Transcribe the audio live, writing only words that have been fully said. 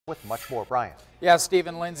with much more. Brian. Yeah,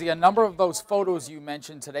 Stephen, Lindsay, a number of those photos you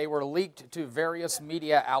mentioned today were leaked to various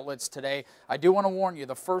media outlets today. I do want to warn you,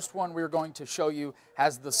 the first one we're going to show you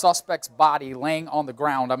has the suspect's body laying on the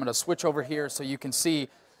ground. I'm going to switch over here so you can see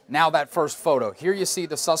now that first photo. Here you see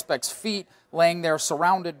the suspect's feet laying there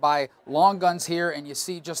surrounded by long guns here, and you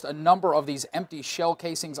see just a number of these empty shell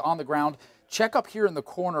casings on the ground. Check up here in the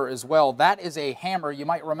corner as well. That is a hammer. You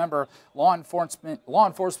might remember law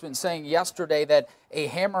enforcement saying yesterday that a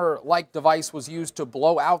hammer-like device was used to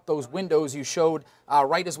blow out those windows you showed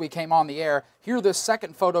right as we came on the air. Here, this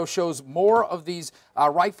second photo shows more of these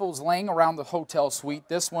rifles laying around the hotel suite.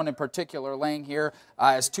 This one in particular laying here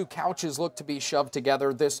as two couches look to be shoved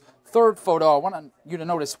together. This third photo, I want you to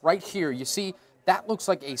notice right here, you see that looks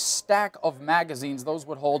like a stack of magazines. Those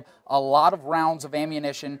would hold a lot of rounds of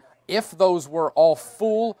ammunition. If those were all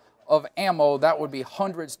full of ammo, that would be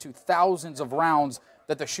hundreds to thousands of rounds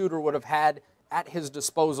that the shooter would have had at his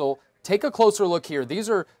disposal. Take a closer look here. These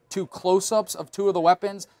are two close-ups of two of the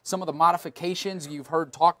weapons. Some of the modifications you've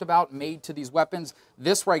heard talked about made to these weapons.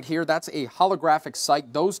 This right here, that's a holographic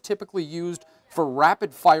sight. Those typically used for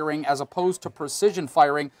rapid firing as opposed to precision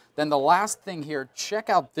firing. Then the last thing here, check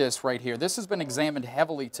out this right here. This has been examined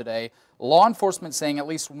heavily today. Law enforcement saying at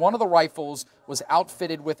least one of the rifles was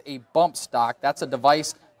outfitted with a bump stock. That's a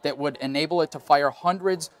device that would enable it to fire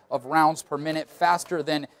hundreds of rounds per minute faster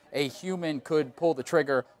than a human could pull the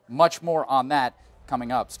trigger. Much more on that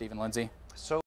coming up, Stephen, Lindsay.